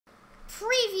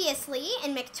Previously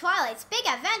in McTwilight's Big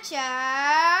Adventure.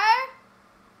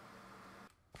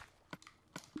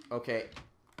 Okay,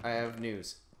 I have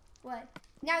news. What?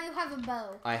 Now you have a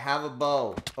bow. I have a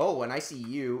bow. Oh, and I see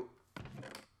you.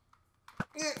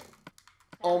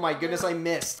 Oh my goodness, I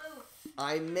missed.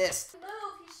 I missed. Move!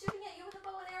 He's shooting at you with a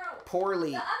bow and arrow.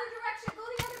 Poorly. The other direction. Go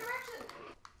the other direction.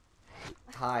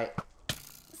 Hi.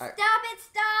 Stop it!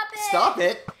 Stop it! Stop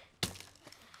it!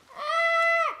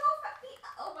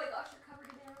 Oh my gosh, you're covered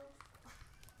in arrows.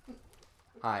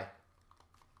 Hi.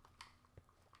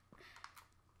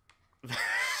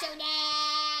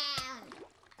 Showdown!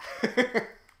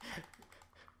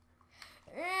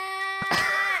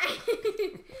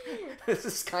 This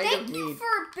is kind of mean. Thank you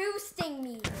for boosting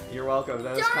me. You're welcome.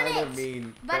 That was kind of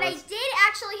mean. But I did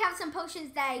actually have some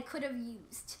potions that I could have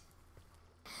used.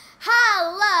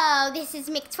 Hello, this is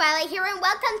McTwilight here, and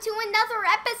welcome to another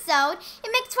episode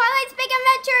in McTwilight's Big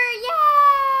Adventure. Yay!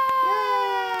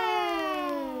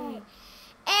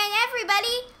 And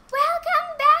everybody, welcome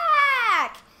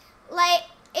back. Like,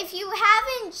 if you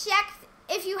haven't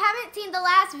seen the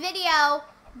last video,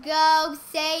 go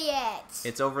say it.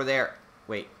 It's over there.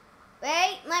 Wait,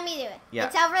 let me do it. Yeah.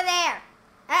 It's over there.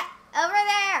 Over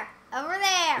there. Over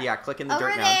there. Yeah, click in the over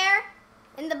dirt now. Over there.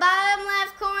 In the bottom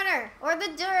left corner. Or the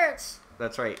dirt.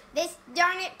 That's right. This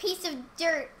darn it piece of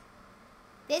dirt.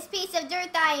 This piece of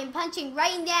dirt that I am punching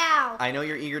right now. I know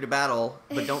you're eager to battle,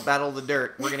 but don't battle the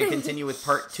dirt. We're going to continue with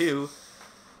part 2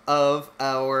 of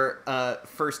our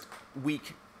first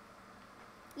week.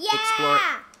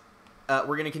 Yeah!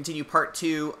 We're going to continue part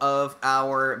 2 of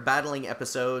our battling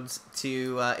episodes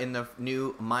in the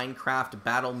new Minecraft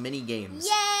battle mini games.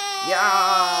 Yay!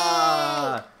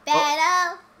 Yeah!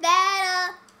 Battle,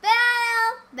 battle,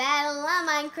 battle, battle on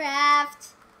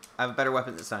Minecraft. I have a better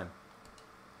weapon this time.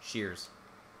 Shears.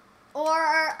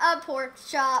 Or a pork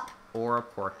chop. Or a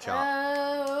pork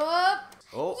chop.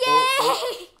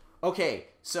 Yay! Okay,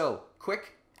 so,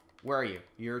 quick. Where are you?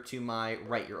 You're to my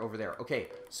right. You're over there. Okay,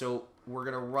 so we're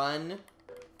going to run.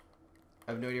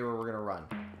 I have no idea where we're going to run.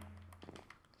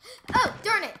 Oh,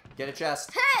 darn it. Get a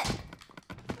chest. Hey!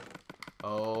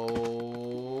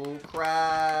 Oh, crap.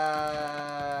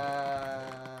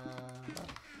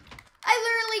 I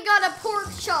literally got a pork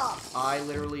chop. I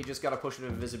literally just got a push of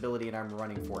invisibility and I'm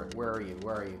running for it. Where are you?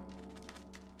 Where are you?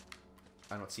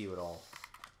 I don't see you at all.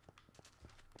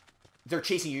 They're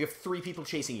chasing you. You have 3 people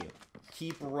chasing you.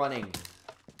 Keep running.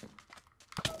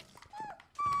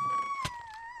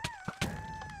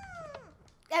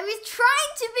 I was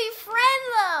trying to befriend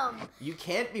them. You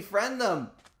can't befriend them.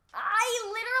 I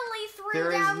literally threw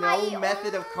There down is my no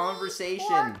method of only conversation.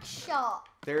 pork chop.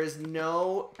 There is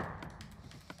no...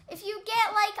 If you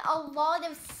get like a lot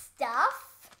of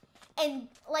stuff and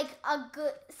like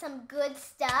some good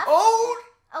stuff. Oh!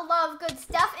 A lot of good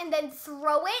stuff and then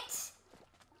throw it.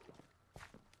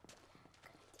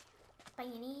 But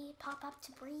you need to pop up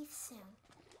to breathe soon.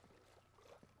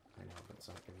 I know, but it's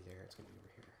not going to be there. It's going to be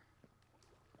over here.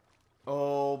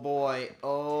 Oh, boy.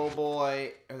 Oh,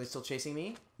 boy. Are they still chasing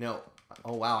me? No.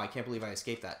 Oh, wow. I can't believe I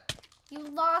escaped that. You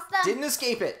lost them. Didn't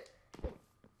escape it.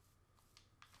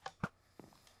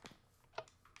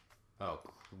 Oh.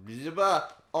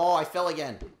 Oh, I fell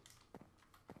again.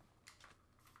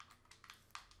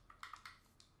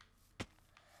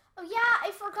 Oh, yeah.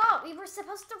 I forgot. We were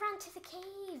supposed to run to the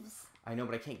caves. I know,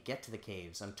 but I can't get to the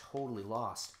caves. I'm totally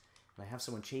lost. And I have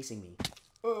someone chasing me.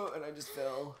 Oh, and I just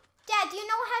fell. Dad, do you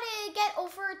know how to get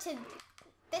over to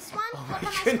this one? Oh Look my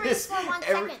on my goodness. screen for 1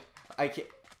 second. I can't.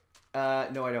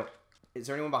 No, I don't. Is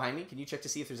there anyone behind me? Can you check to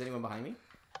see if there's anyone behind me?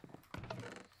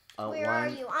 Where are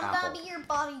you? I'm gonna be your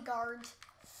bodyguard.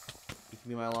 You can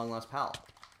be my long lost pal.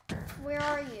 Where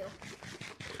are you?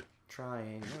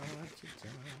 Trying not to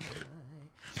die.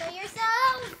 Show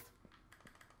yourself!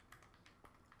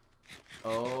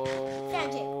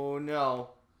 Oh, no.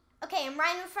 Okay, I'm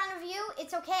right in front of you.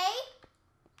 It's okay?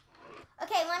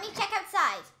 Okay, let me check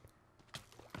outside.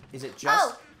 Is it just...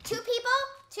 Oh, 2 people?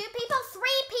 2 people? 3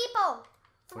 people!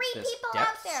 3 people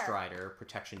out there. Depth Strider,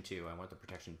 Protection 2. I want the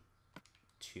Protection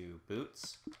 2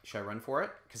 boots. Should I run for it?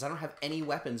 Because I don't have any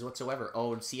weapons whatsoever.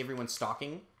 Oh, and see everyone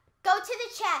stalking? Go to the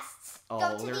chests. Oh,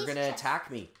 Go to they're these going to chests. attack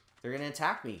me. They're going to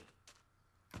attack me.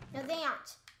 No, they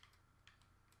aren't.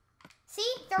 See?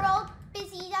 They're all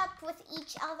busied up with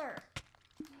each other.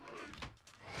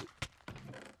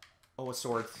 Oh, a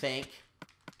sword. Thank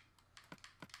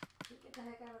Get the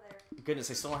heck out of there. goodness,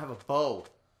 I still don't have a bow.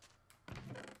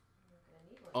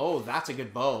 Oh, that's a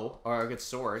good bow. Or a good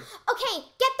sword. Okay,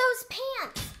 get those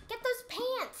pants. Get those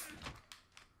pants.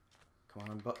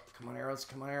 Come on, arrows.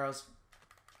 Come on, arrows.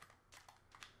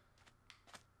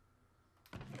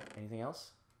 Anything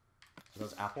else? Are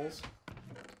those apples?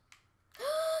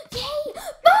 Yay!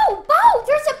 Bow! Bow!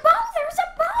 There's a bow! There's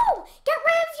a bow! Get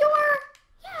rid of your...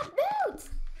 Yeah, boots!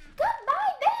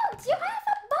 Goodbye, boots! You have a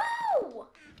bow!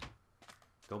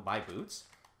 Go buy boots?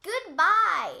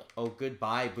 Goodbye! Oh,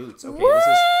 goodbye boots. Okay, this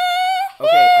is...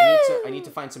 Okay, I need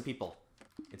to find some people.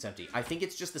 It's empty. I think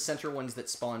it's just the center ones that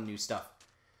spawn new stuff.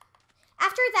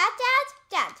 After that,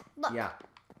 Dad, look. Yeah.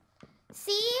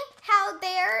 See how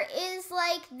there is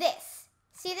like this?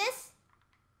 See this?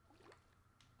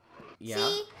 Yeah.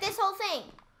 See this whole thing?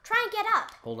 Try and get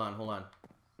up. Hold on. Climb up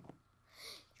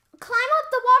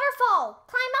the waterfall.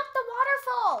 Climb up the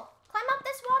waterfall. Climb up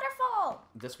this waterfall.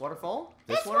 This waterfall?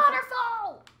 This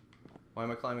waterfall. Why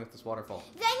am I climbing up this waterfall?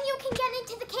 Then you can get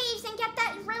into the caves and get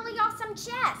that really awesome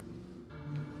chest.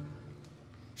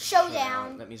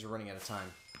 Showdown. That means we're running out of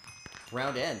time.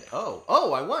 Round end.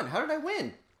 Oh, I won. How did I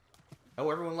win? Oh,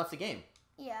 everyone left the game.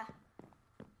 Yeah.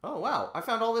 Oh, wow. I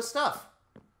found all this stuff.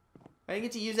 I didn't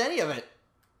get to use any of it.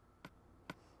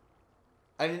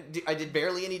 I did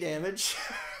barely any damage.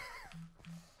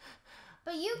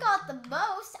 But you got the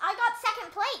most. I got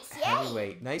second place. Yay.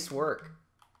 Anyway, nice work.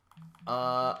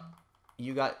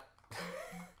 You got...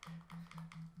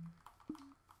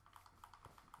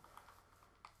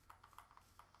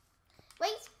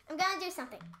 Wait, I'm gonna do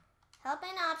something. Help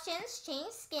and options,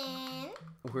 change skin.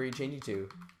 Where are you changing to?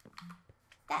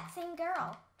 That same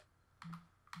girl.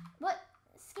 What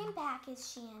skin pack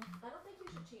is she in? I don't think you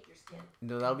should change your skin.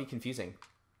 No, that'll be confusing.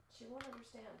 She won't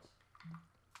understand.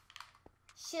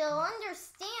 She'll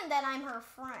understand that I'm her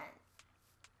friend.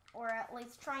 Or at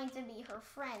least trying to be her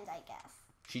friend, I guess.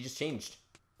 She just changed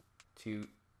to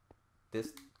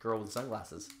this girl with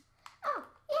sunglasses. Oh,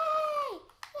 yay!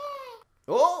 Yay!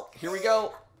 Oh, here we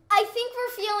go. I think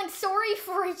we're feeling sorry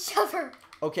for each other.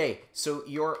 Okay, so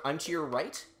I'm to your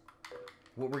right.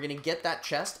 We're gonna get that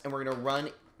chest, and we're gonna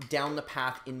run down the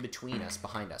path in between us,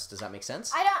 behind us. Does that make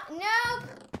sense? No.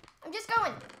 I'm just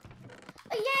going.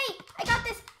 Oh, yay! I got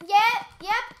this. Yep.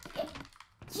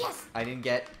 Yes. I didn't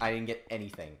get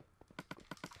anything.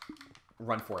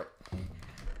 Run for it.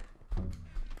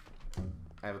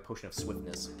 I have a potion of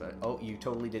swiftness, but oh, you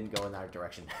totally didn't go in that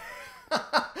direction.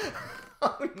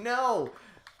 Oh no!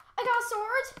 I got a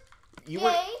sword.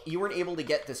 You weren't able to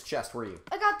get this chest, were you?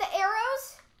 I got the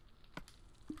arrows.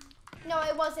 No,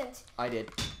 I wasn't. I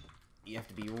did. You have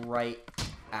to be right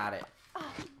at it.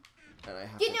 And I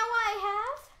have Do you know what I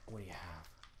have? What do you have?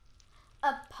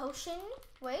 A potion.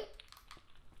 Wait.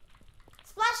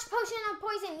 Splash potion of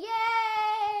poison.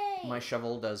 Yay! My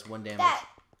shovel does 1 damage. That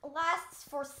lasts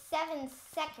for 7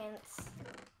 seconds.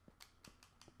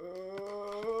 I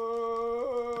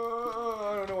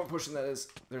don't know what potion that is.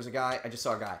 There's a guy. I just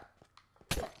saw a guy.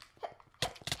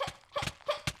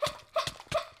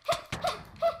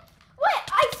 What?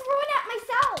 I threw it at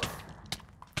myself.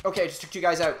 Okay, I just took 2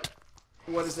 guys out.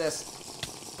 What is this?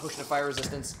 Potion of fire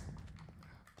resistance.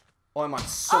 Oh, I'm on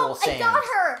soul sand. I got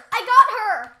her.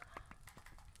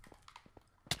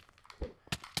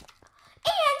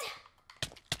 And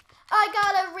I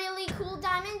got a really cool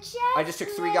diamond chest. I just took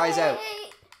 3 guys out.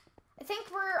 I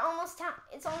think we're almost time.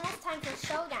 It's almost time for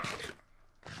showdown.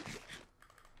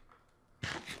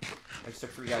 I just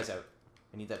took 3 guys out.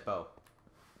 I need that bow.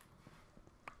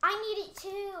 I need it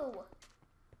too.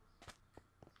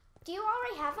 Do you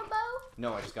already have a bow?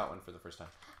 No, I just got one for the first time.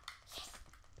 Yes.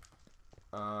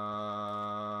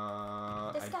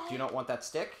 I do not want that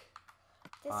stick.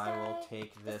 I will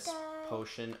take this guy.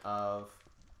 potion of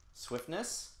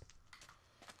swiftness.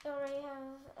 You already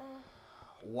have.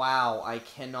 Wow, I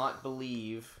cannot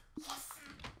believe. Yes.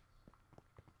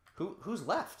 Who's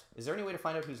left? Is there any way to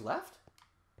find out who's left?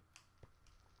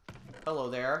 Hello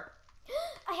there.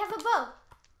 I have a bow.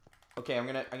 Okay, I'm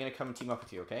gonna come and team up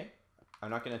with you. Okay, I'm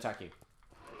not gonna attack you.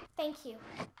 Thank you.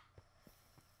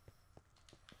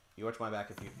 You watch my back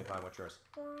if I watch yours.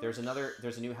 There's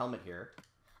a new helmet here.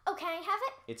 Oh, can I have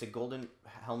it? It's a golden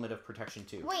helmet of protection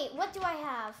too. Wait, what do I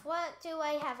have?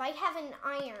 I have an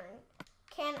iron.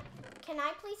 Can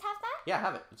I please have that? Yeah,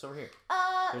 have it. It's over here.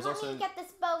 There's let also- me get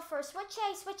this bow first. What should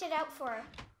I switch it out for?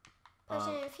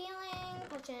 Potion of healing,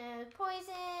 potion of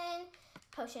poison,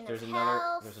 potion of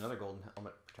health. There's another golden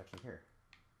helmet protection here.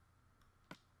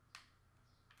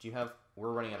 Do you have?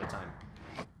 We're running out of time.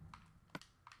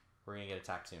 We're gonna get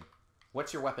attacked soon.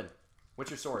 What's your weapon? What's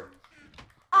your sword?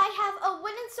 I have a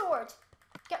wooden sword.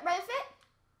 Get rid of it?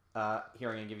 Here,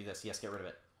 I'm gonna give you this. Yes, get rid of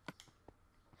it.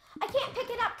 I can't pick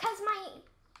it up because my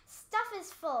stuff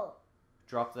is full.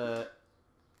 Drop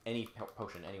any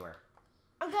potion anywhere.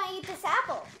 I'm gonna eat this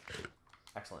apple.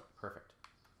 Excellent. Perfect.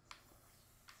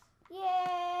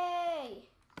 Yay!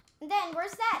 And then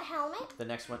where's that helmet? The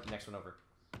next one over.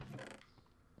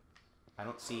 I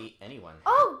don't see anyone.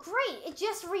 Oh, great. It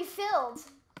just refilled.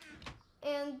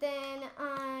 And then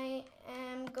I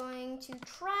am going to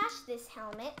trash this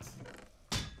helmet.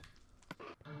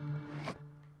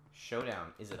 Showdown.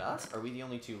 Is it us? Are we the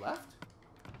only two left?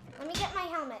 Let me get my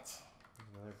helmet.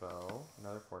 Another bow.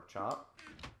 Another pork chop.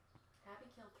 Abby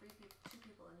killed 2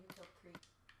 people and you killed 3.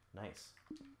 Nice.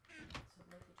 So it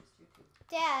might be just you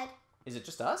 2. Dad. Is it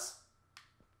just us?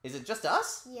 Is it just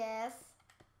us? Yes.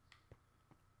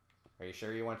 Are you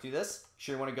sure you want to do this?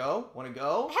 Sure you want to go? Want to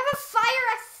go? I have a fire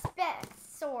aspect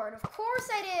sword. Of course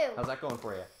I do. How's that going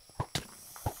for you?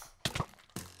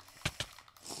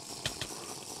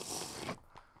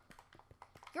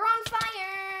 You're on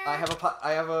fire.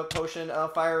 I have a potion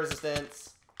of fire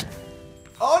resistance.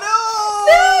 Oh no!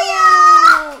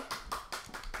 Booyah!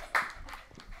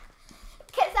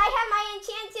 Because I have my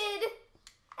enchanted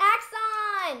axe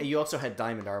on. You also had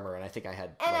diamond armor, and I think I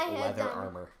had And like, I had leather diamond.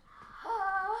 armor.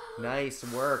 Nice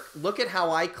work. Look at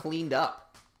how I cleaned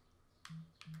up.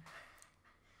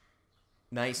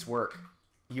 Nice work.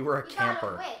 You were a You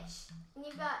camper. got a witch.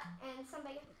 And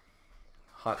somebody.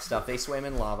 Hot stuff. They swam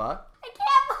in lava. I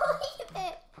can't believe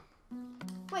it.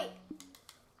 Wait.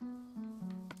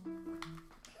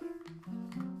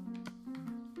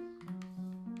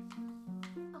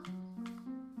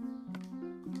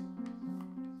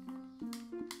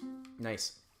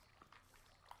 Nice.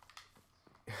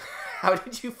 How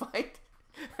did you find? It's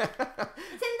in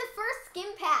the first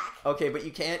skin pack. Okay, but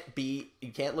you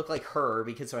can't look like her,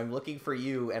 because if I'm looking for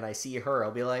you and I see her,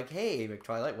 I'll be like, hey,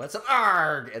 McTwilight, what's up?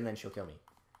 Arg! And then she'll kill me.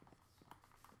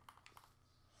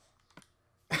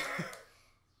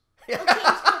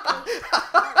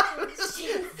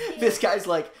 This guy's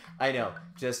like, I know,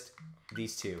 just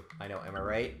these two. I know, am I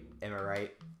right? Am I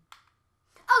right?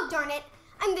 Oh, darn it.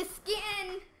 I'm the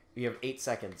skin. You have 8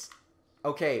 seconds.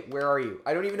 Okay, where are you?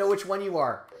 I don't even know which one you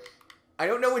are. I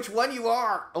don't know which one you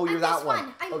are. Oh, you're I'm that this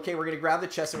one. one. Okay, we're going to grab the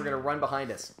chest and we're going to run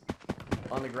behind us.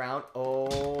 On the ground.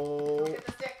 Oh. Get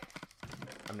the stick.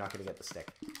 I'm not going to get the stick.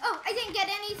 Oh, I didn't get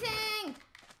anything.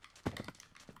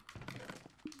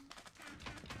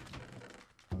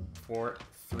 4,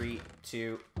 3,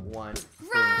 2, 1. Boom.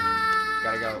 Run!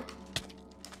 Gotta go.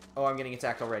 Oh, I'm getting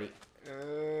attacked already.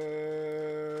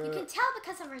 You can tell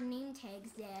because of our name tags,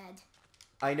 Dad.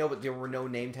 I know, but there were no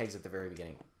name tags at the very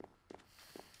beginning.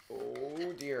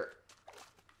 Oh, dear.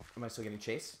 Am I still getting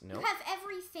chased? No. You have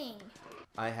everything.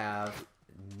 I have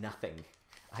nothing.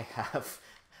 I have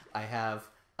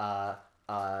Well,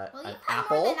 you an have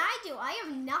apple. more than I do. I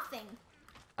have nothing.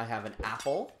 I have an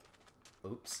apple.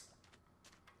 Oops.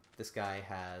 This guy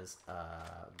has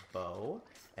a bow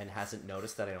and hasn't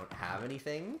noticed that I don't have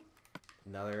anything.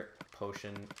 Another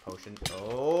potion.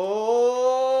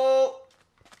 Oh!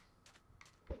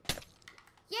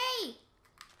 Yay!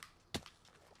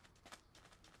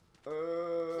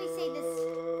 They say this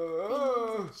thing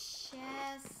has a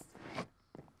chest.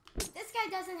 This guy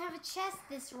doesn't have a chest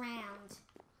this round.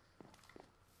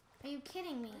 Are you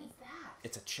kidding me? What is that?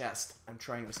 It's a chest. I'm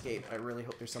trying to escape. I really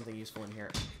hope there's something useful in here.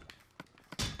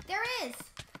 There is.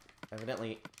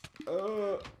 Evidently. 3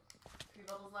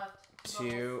 bubbles left.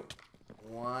 2,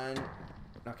 1.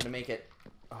 Not gonna make it.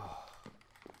 Oh.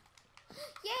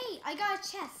 Yay! I got a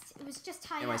chest. It was just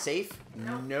tied Am up. I safe?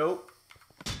 Nope. Nope.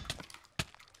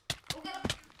 Go get him.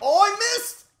 Oh, I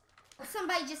missed!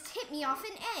 Somebody just hit me off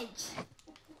an edge.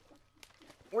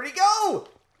 Where'd he go?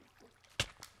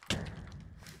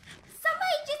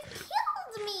 Somebody just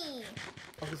killed me.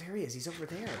 Oh, there he is. He's over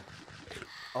there.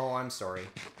 Oh, I'm sorry.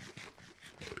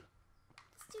 This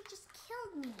dude just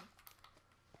killed me.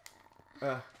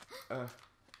 Uh. I'm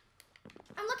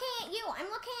looking at you. I'm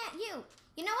looking at you.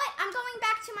 You know what? I'm going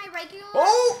back to my regular.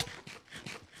 Oh!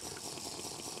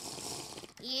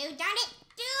 You darn it.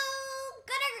 Do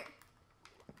gooder.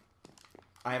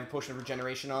 I have a potion of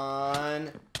regeneration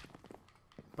on.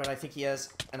 But I think he has...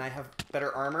 And I have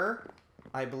better armor,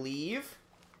 I believe.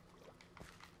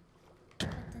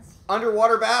 What does he...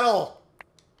 Underwater battle!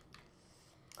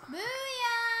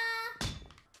 Booyah!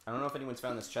 I don't know if anyone's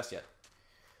found this chest yet.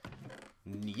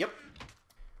 Yep.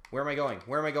 Where am I going?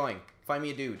 Where am I going? Find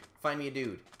me a dude. Find me a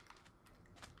dude.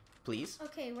 Please?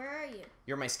 Okay, where are you?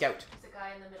 You're my scout. There's a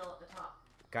guy in the middle at the top.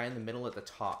 Guy in the middle at the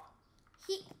top.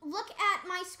 Look at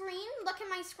my screen. Look at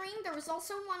my screen. There was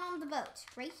also one on the boat.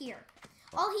 Right here.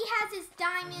 All he has is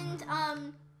diamond,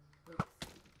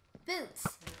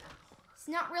 boots. It's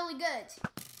not really good.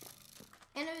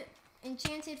 And an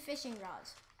enchanted fishing rod,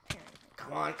 apparently.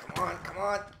 Come on, come on, come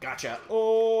on. Gotcha.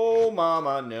 Oh,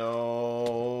 mama,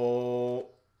 no.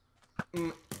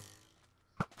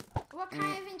 What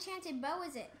kind of enchanted bow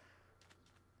is it?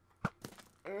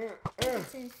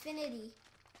 It's infinity.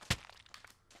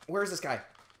 Where is this guy?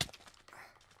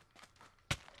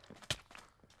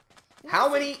 How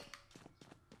many?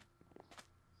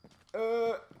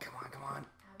 Come on, come on.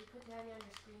 We put Danny on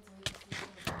your screen so we can see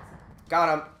him. Got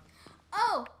him.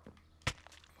 Oh!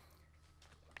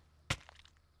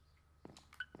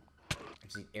 I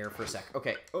just need air for a sec.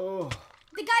 Okay. Oh.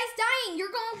 The guy's dying. You're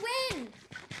gonna win.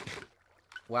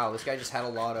 Wow, this guy just had a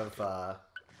lot of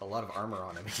armor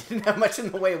on him. He didn't have much in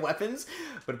the way of weapons,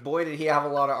 but boy, did he have a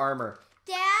lot of armor.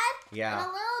 Dad? Yeah. In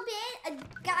a little bit,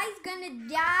 a guy's gonna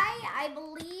die, I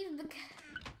believe.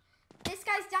 This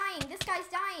guy's dying. This guy's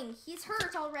dying. He's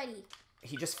hurt already.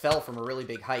 He just fell from a really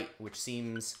big height, which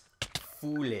seems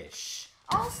foolish.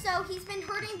 Also, he's been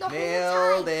hurting the whole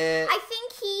Nailed time. it. I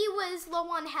think he was low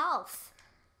on health.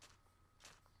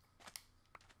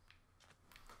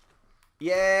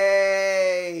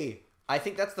 Yay! I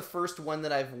think that's the first one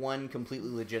that I've won completely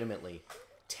legitimately.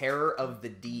 Terror of the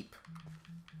Deep.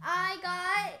 I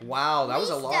got... Wow, that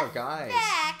was a lot of least guys.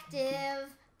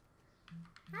 effective.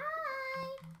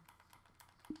 Hi.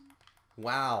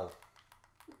 Wow.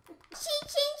 She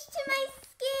changed to my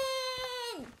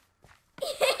skin.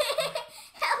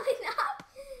 Help me up.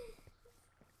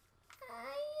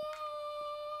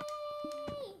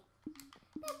 Yay.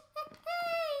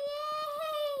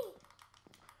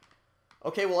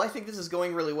 Okay, well, I think this is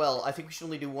going really well. I think we should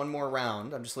only do one more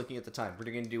round. I'm just looking at the time. We're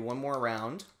going to do one more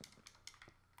round.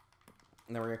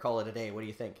 And then we're going to call it a day. What do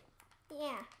you think?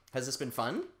 Yeah. Has this been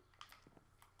fun?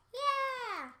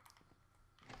 Yeah.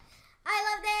 I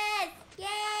love this.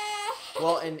 Yay.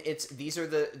 Well, and these are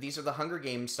the Hunger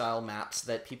Games style maps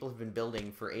that people have been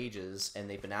building for ages, and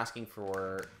they've been asking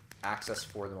for access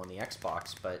for them on the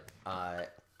Xbox, but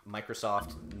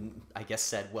Microsoft, I guess,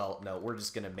 said, well, no, we're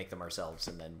just going to make them ourselves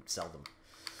and then sell them.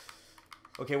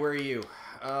 Okay, where are you?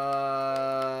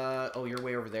 Oh, you're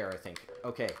way over there, I think.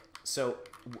 Okay, so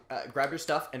grab your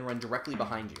stuff and run directly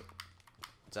behind you.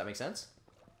 Does that make sense?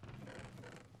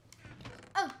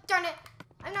 Oh, darn it.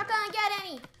 I'm not gonna get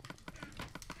any.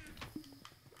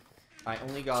 I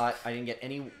didn't get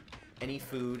any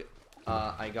food.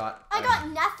 I got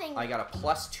nothing. I got a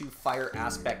 +2 fire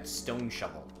aspect stone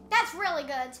shovel. That's really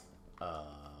good. Oh,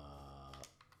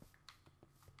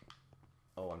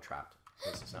 I'm trapped.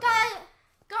 This is not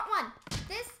Got one.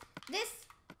 This.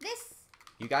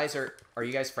 You guys are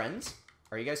you guys friends?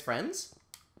 Are you guys friends?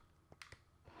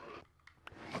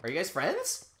 Are you guys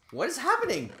friends? What is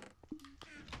happening?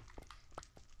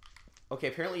 Okay,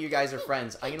 apparently you guys are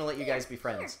friends. I'm gonna let you guys be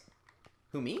friends.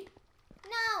 Who, me?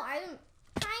 No, I'm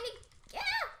trying to... Yeah!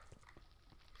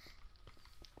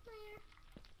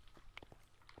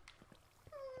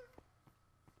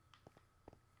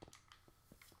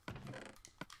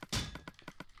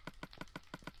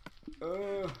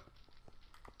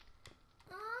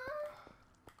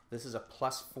 This is a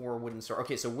 +4 wooden sword.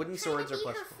 Okay, so wooden swords are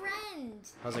 +4. Friend.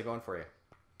 How's that going for you?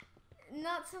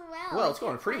 Not so well. Well, it's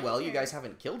going pretty well. You guys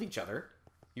haven't killed each other.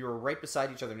 You were right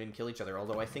beside each other and didn't kill each other,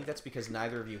 although I think that's because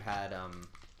neither of you had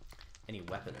any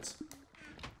weapons.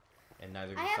 And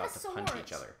neither of you thought to punch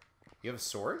each other. You have a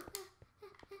sword?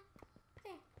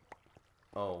 There.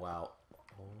 Oh, wow.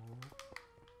 Oh.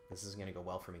 This is going to go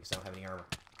well for me because I don't have any armor.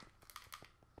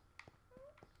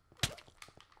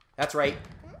 That's right.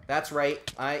 That's right.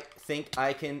 I think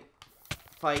I can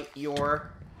fight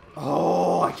your...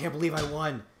 Oh, I can't believe I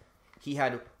won. He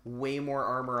had way more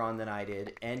armor on than I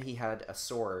did, and he had a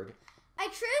sword. I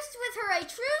truced with her. I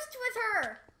truced with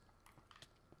her.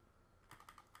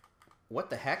 What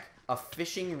the heck? A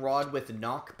fishing rod with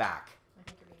knockback. I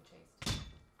think you're being chased.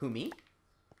 Who, me?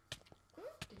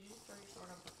 Did you just throw your sword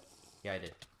on purpose? Yeah, I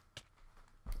did.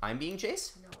 I'm being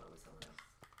chased? No, it was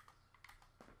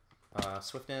someone else.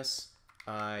 Swiftness.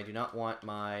 I do not want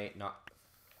my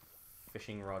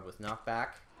fishing rod with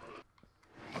knockback.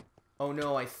 Oh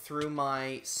no, I threw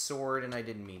my sword and I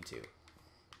didn't mean to.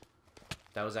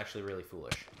 That was actually really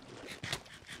foolish.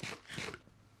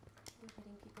 You're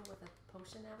hitting people with a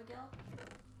potion, Abigail?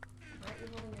 Why aren't you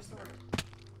holding your sword?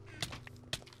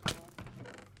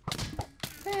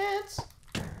 Pants!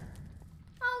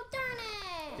 Oh, darn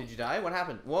it. Did you die? What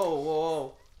happened? Whoa, whoa,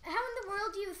 whoa. How in the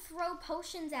world do you throw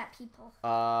potions at people?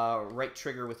 Right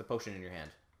trigger with the potion in your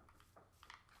hand.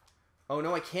 Oh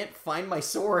no, I can't find my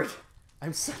sword.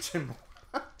 I'm such a...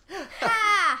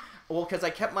 Ha! Well, because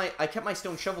I kept my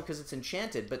stone shovel because it's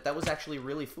enchanted, but that was actually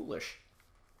really foolish.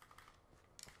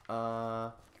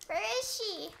 Where is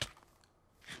she?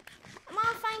 I'm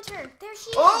gonna find her. There she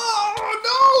is.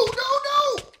 Oh,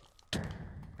 no, no, no!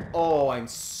 Oh, I'm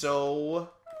so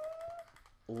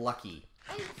lucky.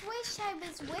 I wish I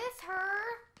was with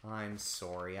her. I'm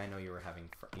sorry. I know you were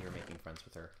making friends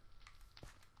with her.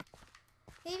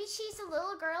 Maybe she's a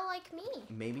little girl like me.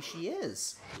 Maybe she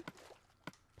is.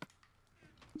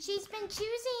 She's been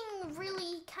choosing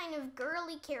really kind of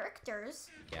girly characters.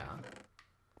 Yeah.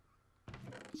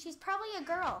 She's probably a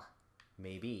girl.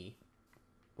 Maybe.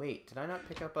 Wait, did I not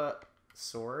pick up a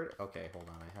sword? Okay, hold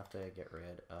on. I have to get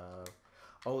rid of...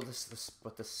 Oh, this...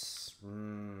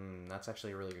 that's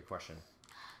actually a really good question.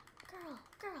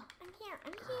 Girl, I'm here.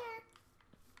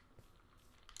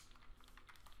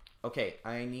 Okay,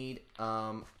 I need...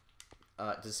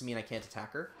 does this mean I can't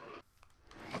attack her?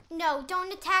 No,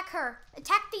 don't attack her.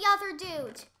 Attack the other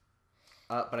dude.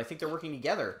 But I think they're working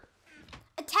together.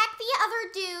 Attack the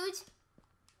other dude.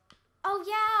 Oh,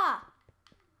 yeah.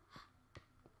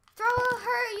 Throw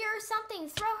her your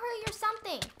something.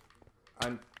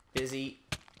 I'm busy.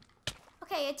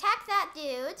 Okay, attack that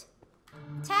dude.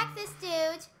 Attack this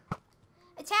dude.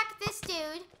 Attack this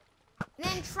dude. And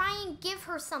then try and give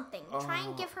her something. But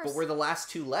we're the last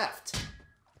two left.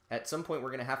 At some point, we're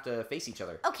going to have to face each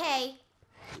other. Okay.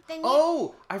 Then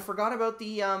Oh! I forgot about the,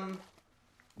 You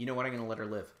know what? I'm going to let her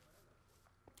live.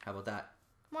 How about that?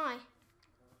 Why?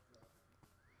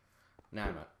 Nah,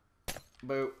 I'm not.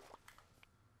 Boo.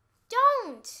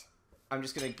 Don't! I'm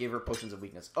just going to give her potions of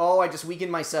weakness. Oh, I just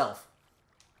weakened myself.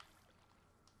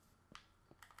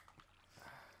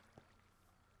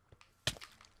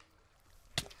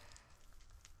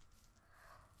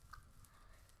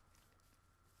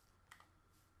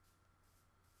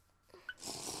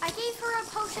 I gave her a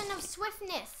potion of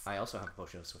swiftness. I also have a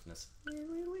potion of swiftness.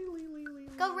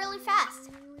 Go really fast.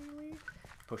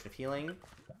 Potion of healing.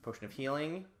 Potion of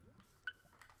healing.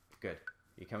 Good.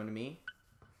 You coming to me?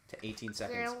 To 18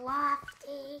 seconds. You're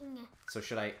lofting. So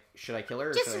should I kill her?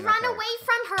 Or Just should I not run kill her? away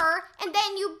from her, and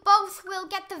then you both will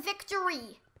get the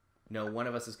victory. No, one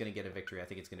of us is going to get a victory. I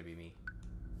think it's going to be me.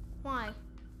 Why?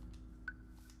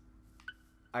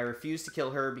 I refuse to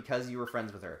kill her because you were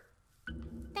friends with her.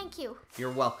 Thank you.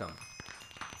 You're welcome.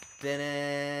 There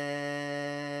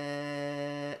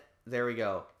we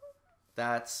go.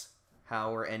 That's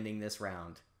how we're ending this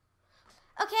round.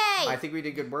 Okay. I think we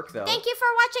did good work, though. Thank you for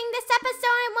watching this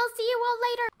episode, and we'll